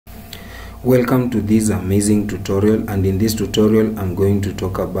Welcome to this amazing tutorial, and in this tutorial I'm going to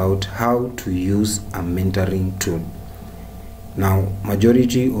talk about how to use a mentoring tool. Now,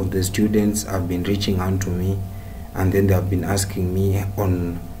 majority of the students have been reaching out to me, and then they have been asking me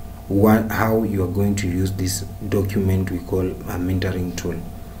on how you are going to use this document we call a mentoring tool.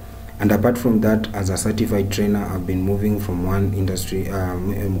 And apart from that, as a certified trainer, I've been moving from one industry,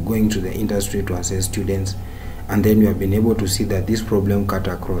 going to the industry to assess students, and then we have been able to see that this problem cut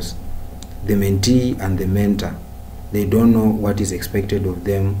across. The mentee and the mentor, they don't know what is expected of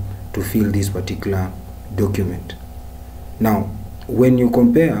them to fill this particular document. Now, when you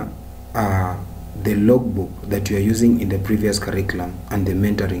compare the logbook that you are using in the previous curriculum and the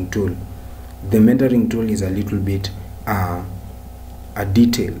mentoring tool is a little bit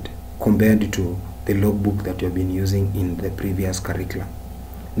detailed compared to the logbook that you have been using in the previous curriculum.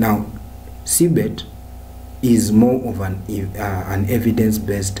 Now, TVET is more of an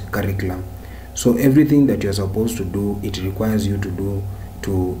evidence-based curriculum. So everything that you're supposed to do, it requires you to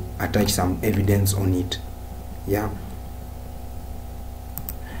attach some evidence on it. Yeah.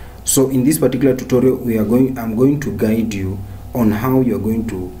 So in this particular tutorial, I'm going to guide you on how you're going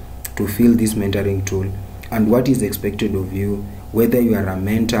to fill this mentoring tool and what is expected of you, whether you are a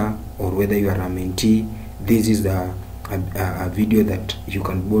mentor or whether you are a mentee. This is a video that you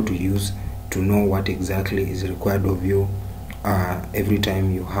can go to use to know what exactly is required of you every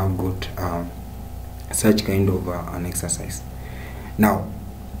time you have got such kind of an exercise. Now,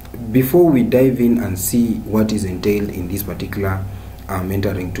 before we dive in and see what is entailed in this particular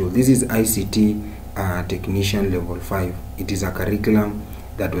mentoring tool, this is ICT Technician Level 5. It is a curriculum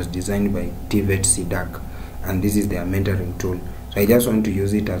that was designed by TVET CDACC, and this is their mentoring tool. So I just want to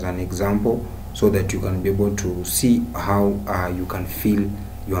use it as an example so that you can be able to see how you can fill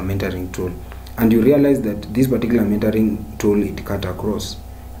your mentoring tool, and you realize that this particular mentoring tool, it cut across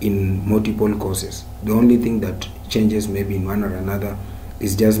in multiple courses. The only thing that changes maybe in one or another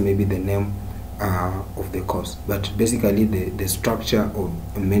is just maybe the name of the course, but basically the structure of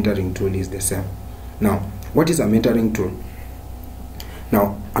a mentoring tool is the same. Now, what is a mentoring tool?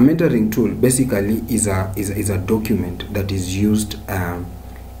 Now, a mentoring tool basically is a document that is used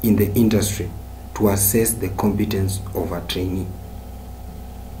in the industry to assess the competence of a trainee.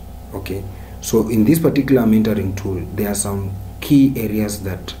 Okay, so in this particular mentoring tool, there are some key areas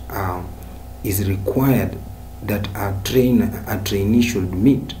that is required that a trainee should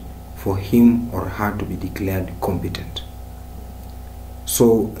meet for him or her to be declared competent.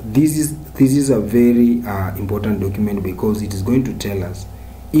 So this is a very important document, because it is going to tell us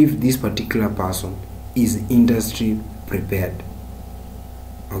if this particular person is industry prepared.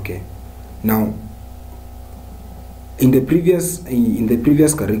 Okay, now, in the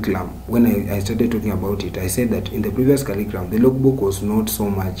previous curriculum, when I started talking about it, I said that in the previous curriculum, the logbook was not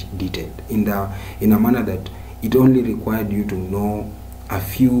so much detailed in a manner that it only required you to know a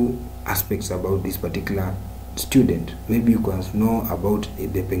few aspects about this particular student. Maybe you can know about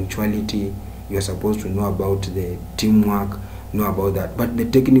the punctuality, you are supposed to know about the teamwork, know about that, but the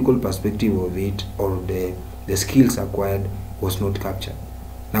technical perspective of it or the skills acquired was not captured.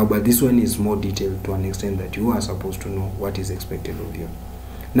 Now, but this one is more detailed to an extent that you are supposed to know what is expected of you.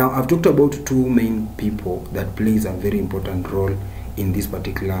 Now, I've talked about two main people that plays a very important role in this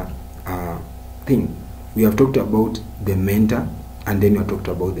particular thing. We have talked about the mentor, and then we have talked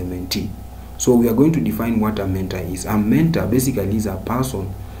about the mentee. So we are going to define what a mentor is. A mentor basically is a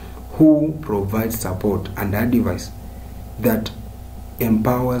person who provides support and advice that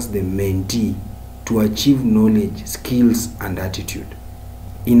empowers the mentee to achieve knowledge, skills, and attitude.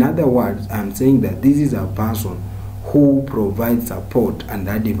 In other words, I'm saying that this is a person who provides support and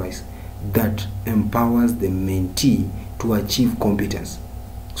advice that empowers the mentee to achieve competence.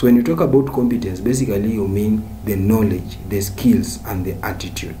 So when you talk about competence, basically you mean the knowledge, the skills, and the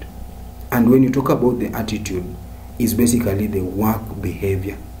attitude. And when you talk about the attitude, it's basically the work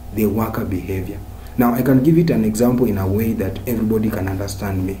behavior, the worker behavior. Now, I can give it an example in a way that everybody can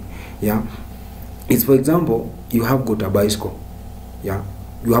understand me. Yeah, it's, for example, you have got a bicycle. Yeah,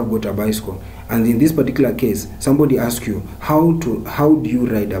 you have got a bicycle, and in this particular case, somebody asks you how do you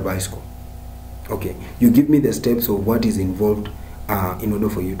ride a bicycle. Okay, you give me the steps of what is involved in order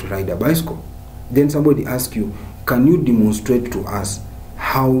for you to ride a bicycle. Then somebody asks you, can you demonstrate to us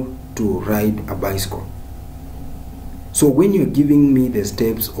how to ride a bicycle? So when you're giving me the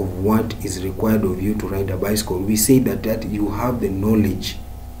steps of what is required of you to ride a bicycle, we say that you have the knowledge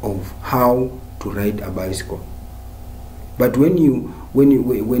of how to ride a bicycle. But when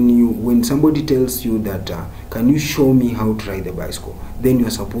somebody tells you that can you show me how to ride the bicycle, then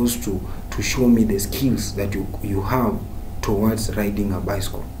you're supposed to show me the skills that you have towards riding a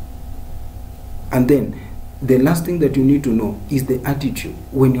bicycle. And then the last thing that you need to know is the attitude.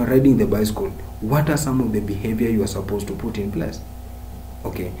 When you're riding the bicycle, what are some of the behavior you are supposed to put in place?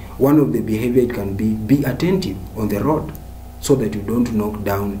 Okay, one of the behavior, it can be attentive on the road so that you don't knock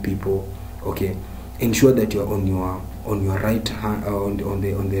down people. Okay, ensure that you're on your right hand, on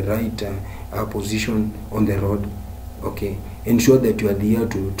the right position on the road. Okay, ensure that you adhere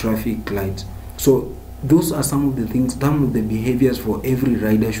to traffic lights. So those are some of the things, some of the behaviors for every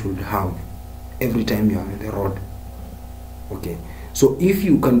rider should have every time you are on the road. Okay, so if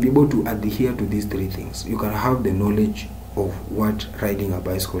you can be able to adhere to these three things, you can have the knowledge of what riding a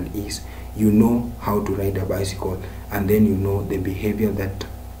bicycle is. You know how to ride a bicycle, and then you know the behavior that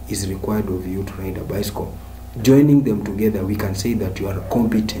is required of you to ride a bicycle. Joining them together, we can say that you are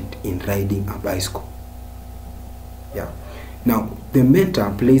competent in riding a bicycle. Yeah. Now, the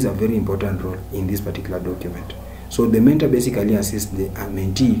mentor plays a very important role in this particular document. So the mentor basically assists the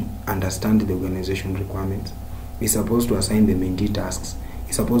mentee understand the organization requirements. He's supposed to assign the mentee tasks.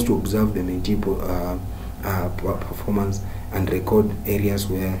 He's supposed to observe the mentee performance and record areas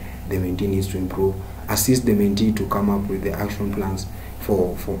where the mentee needs to improve. Assist the mentee to come up with the action plans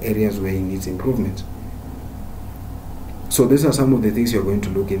for areas where he needs improvement. So these are some of the things you're going to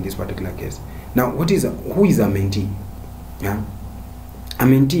look in this particular case. Now, who is a mentee? Yeah, a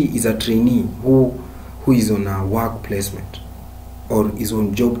mentee is a trainee who is on a work placement or is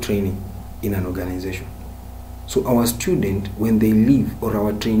on job training in an organization. So our student, when they leave, or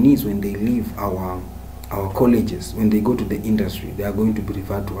our trainees, when they leave our colleges, when they go to the industry, they are going to be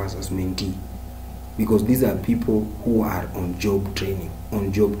referred to us as mentee, because these are people who are on job training.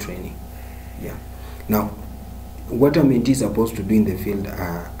 Yeah. Now, what a mentee is supposed to do in the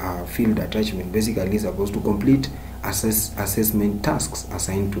field attachment, basically is supposed to complete assessment tasks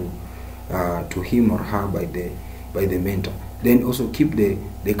assigned to him or her by the mentor. Then also keep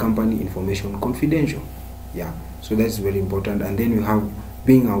the company information confidential. Yeah, so that's very important. And then you have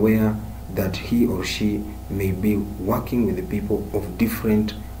being aware that he or she may be working with the people of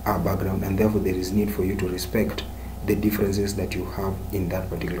different background, and therefore there is need for you to respect the differences that you have in that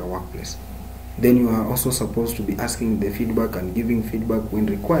particular workplace. Then you are also supposed to be asking the feedback and giving feedback when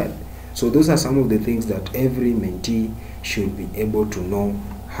required. So those are some of the things that every mentee should be able to know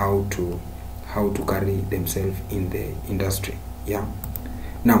how to carry themselves in the industry. Yeah.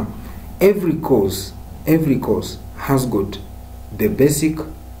 Now, every course has got the basic,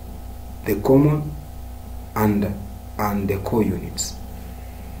 the common, and the core units.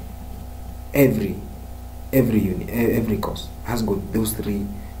 Every course has got those three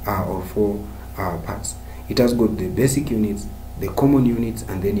or four parts. It has got the basic units, the common units,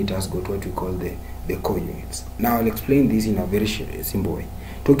 and then it has got what we call the core units. Now I'll explain this in a very simple way.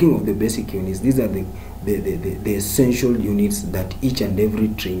 Talking of the basic units, these are the essential units that each and every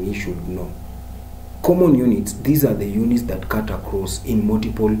trainee should know. Common units, these are the units that cut across in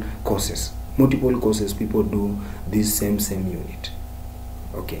multiple courses. Multiple courses, people do this same unit.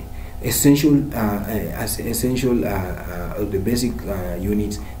 Okay. Essential, the basic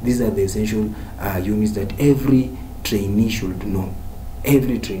units, these are the essential units that every trainee should know.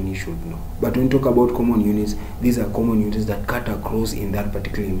 Every trainee should know. But when we talk about common units, these are common units that cut across in that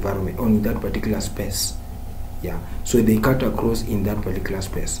particular environment or in that particular space. Yeah, so they cut across in that particular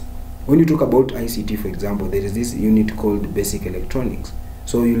space. When you talk about ICT, for example, there is this unit called basic electronics.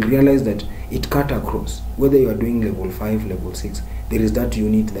 So you'll realize that it cut across. Whether you are doing level 5, level 6, there is that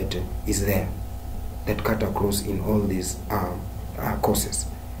unit that is there, that cut across in all these courses.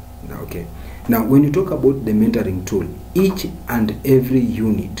 Okay. Now, when you talk about the mentoring tool, each and every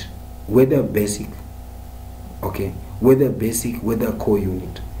unit, whether basic, okay, whether core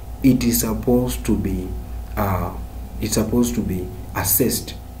unit, it is supposed to be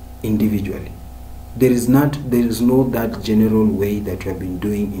assessed individually. There is no that general way that you have been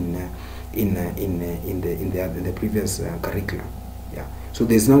doing in the previous curriculum. Yeah. So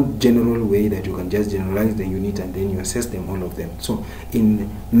there's no general way that you can just generalize the unit and then you assess them, all of them. So in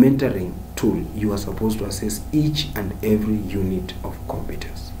mentoring tool, you are supposed to assess each and every unit of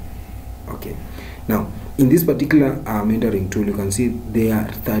competence. Okay. Now, in this particular mentoring tool, you can see there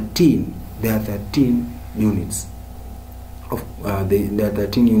are 13 units of there are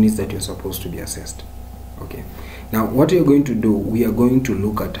 13 units that you're supposed to be assessed. Okay. Now, what you're going to do, we are going to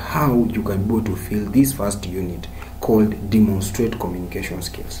look at how you can go to fill this first unit called demonstrate communication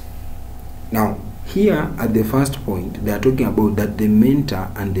skills. Now, here at the first point, they are talking about that the mentor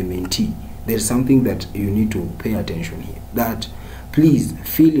and the mentee, there's something that you need to pay attention here, that please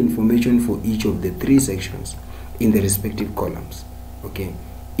fill information for each of the 3 sections in the respective columns. Okay.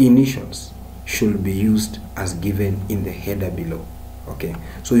 Initials should be used as given in the header below. Okay,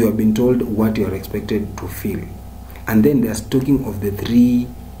 so you have been told what you are expected to feel, and then there's talking of the 3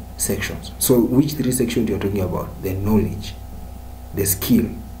 sections. So which 3 sections you are talking about? The knowledge, the skill,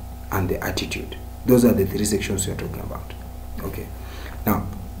 and the attitude. Those are the 3 sections you are talking about. Okay, now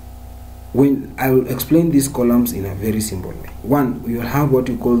when I will explain these columns in a very simple way. One, we will have what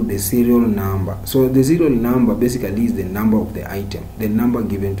we call the serial number. So the serial number basically is the number of the item, the number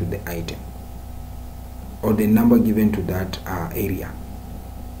given to the item, or the number given to that area.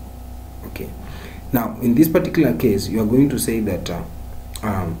 Okay, now in this particular case, you are going to say that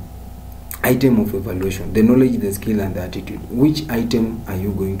item of evaluation, the knowledge, the skill, and the attitude. Which item are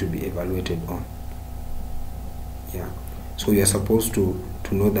you going to be evaluated on? Yeah, so you are supposed to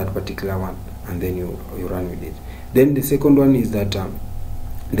know that particular one, and then you run with it. Then the second one is that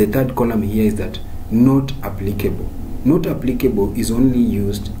the third column here is that not applicable. Not applicable is only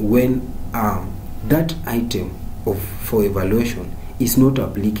used when that item for evaluation is not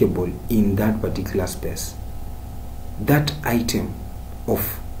applicable in that particular space. That item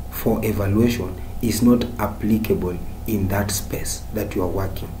for evaluation is not applicable in that space that you are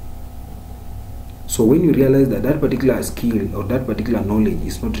working. So when you realize that that particular skill or that particular knowledge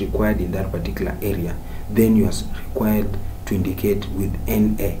is not required in that particular area, then you are required to indicate with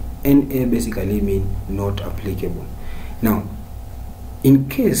NA. NA basically means not applicable. Now, in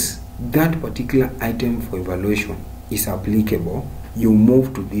case that particular item for evaluation is applicable, you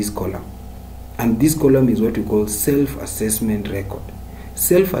move to this column. And this column is what we call self-assessment record.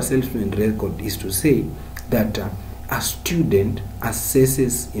 Self-assessment record is to say that a student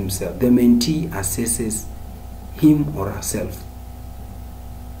assesses himself, the mentee assesses him or herself.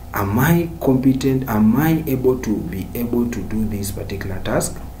 Am I competent? Am I able to do this particular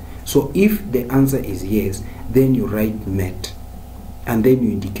task? So if the answer is yes, then you write met, and then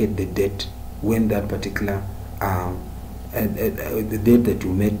you indicate the date when that particular the date that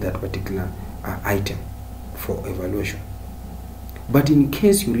you met that particular item for evaluation. But in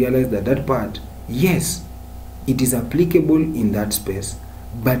case you realize that that part, yes, it is applicable in that space,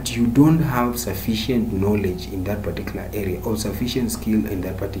 but you don't have sufficient knowledge in that particular area or sufficient skill in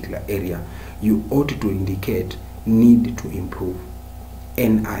that particular area, you ought to indicate need to improve.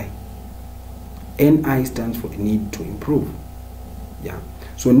 NI. NI stands for need to improve. Yeah.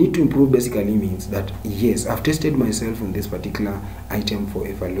 So need to improve basically means that yes, I've tested myself on this particular item for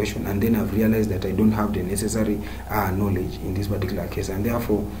evaluation, and then I've realized that I don't have the necessary knowledge in this particular case, and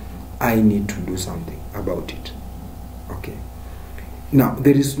therefore I need to do something about it. Okay. Now,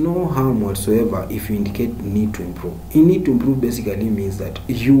 there is no harm whatsoever if you indicate need to improve. You need to improve basically means that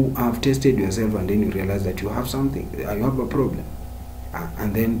you have tested yourself and then you realize that you have something, you have a problem,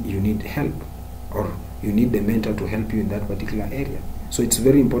 and then you need help, or you need the mentor to help you in that particular area. So it's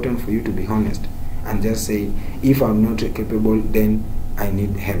very important for you to be honest and just say, if I'm not capable, then I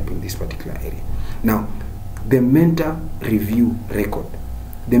need help in this particular area. Now, the mentor review record.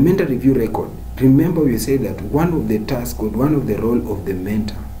 The mentor review record, remember we say that one of the tasks or one of the role of the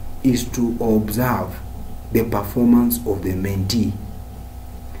mentor is to observe the performance of the mentee.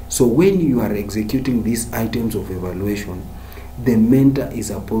 So when you are executing these items of evaluation, the mentor is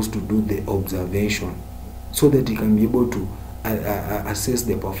supposed to do the observation so that he can be able to assess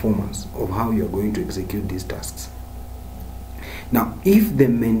the performance of how you are going to execute these tasks. Now, if the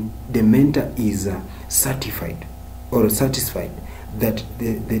mentor is certified or satisfied that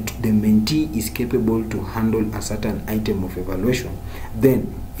the mentee is capable to handle a certain item of evaluation,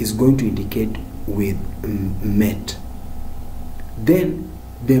 then it's going to indicate with met. Then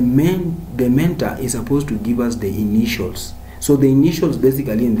the mentor is supposed to give us the initials. So the initials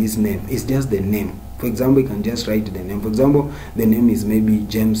basically in this name is just the name. For example, you can just write the name. For example, the name is maybe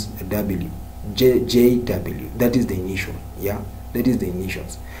James W. JW. That is the initial. Yeah, that is the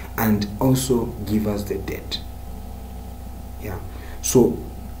initials. And also give us the date. Yeah. So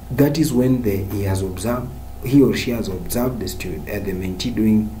that is when he or she has observed the student, the mentee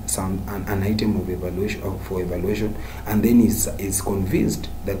doing an item of evaluation or for evaluation, and then is convinced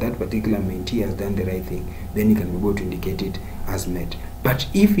that that particular mentee has done the right thing. Then he can be able to indicate it as met. But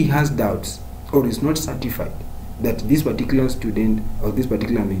if he has doubts or is not certified that this particular student or this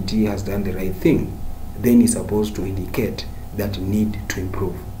particular mentee has done the right thing, then he's supposed to indicate that need to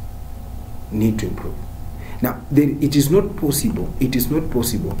improve. Need to improve. Now, it is not possible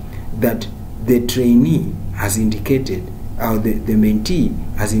that the trainee has indicated, or the mentee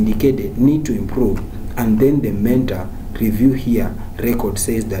has indicated need to improve, and then the mentor review here record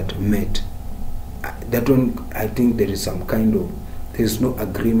says that met. That one, I think there is some kind of, there is no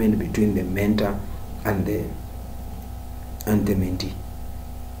agreement between the mentor and the mentee.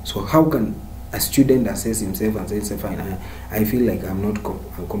 So how can a student assess himself and says, fine, I feel like I'm not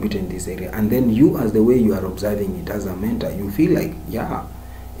I'm competent in this area, and then you, as the way you are observing it as a mentor, you feel like, yeah,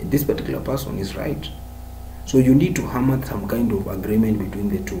 this particular person is right. So you need to hammer some kind of agreement between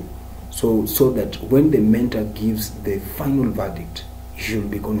the two, so that when the mentor gives the final verdict, you should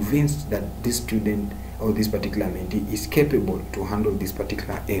be convinced that this student or this particular mentee is capable to handle this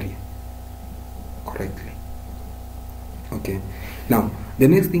particular area correctly. Okay. Now, the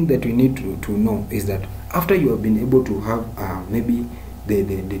next thing that we need to know is that after you have been able to have maybe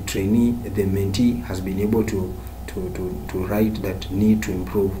the trainee, the mentee has been able to write that need to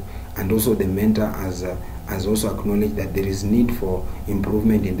improve, and also the mentor has also acknowledged that there is need for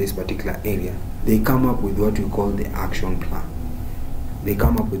improvement in this particular area, they come up with what we call the action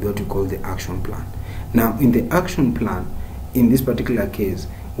plan. Now, in the action plan, in this particular case,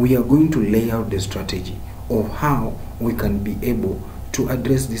 we are going to lay out the strategy of how we can be able to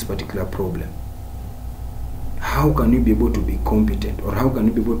address this particular problem. How can you be able to be competent, or how can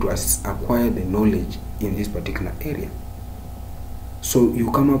you be able to acquire the knowledge in this particular area? So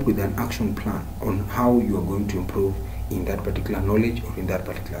you come up with an action plan on how you are going to improve in that particular knowledge or in that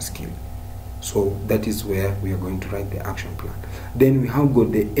particular skill. So that is where we are going to write the action plan. Then we have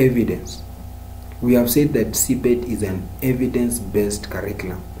got the evidence. We have said that CPET is an evidence-based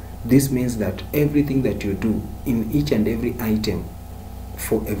curriculum. This means that everything that you do in each and every item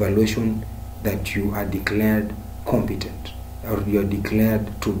for evaluation, that you are declared competent or you are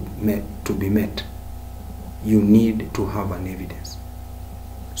declared to be met, you need to have an evidence.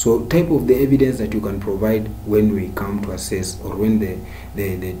 So type of the evidence that you can provide when we come to assess, or when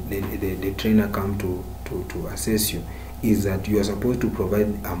the trainer come to assess you, is that you are supposed to provide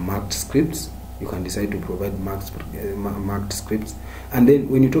a marked scripts. You can decide to provide marked scripts. And then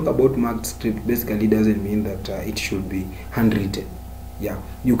when you talk about marked script, basically doesn't mean that it should be handwritten. Yeah,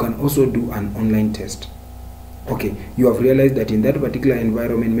 you can also do an online test. Okay, you have realized that in that particular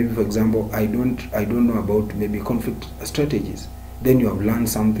environment, maybe for example, I don't know about maybe conflict strategies. Then you have learned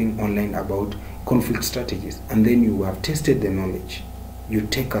something online about conflict strategies, and then you have tested the knowledge. You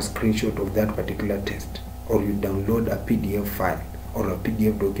take a screenshot of that particular test, or you download a PDF file or a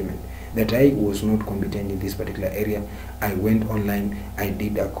PDF document that I was not competent in this particular area. I went online, I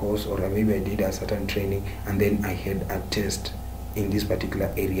did a course, or maybe I did a certain training, and then I had a test in this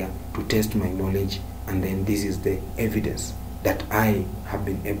particular area to test my knowledge, and then this is the evidence that I have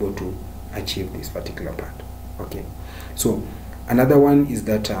been able to achieve this particular part. Okay, so another one is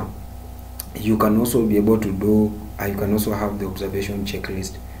that you can also be able to do, you can also have the observation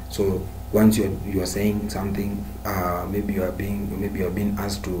checklist. So once you are saying something, maybe you are being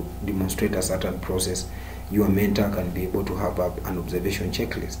asked to demonstrate a certain process, your mentor can be able to have an observation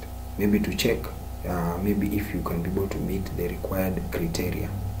checklist, maybe to check maybe if you can be able to meet the required criteria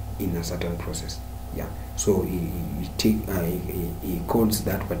in a certain process. Yeah, so he codes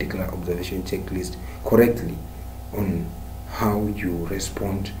that particular observation checklist correctly on how you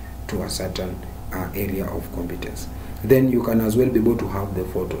respond to a certain area of competence. Then you can as well be able to have the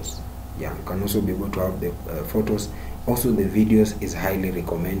photos. Yeah, you can also be able to have the photos. Also, the videos is highly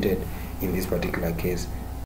recommended in this particular case,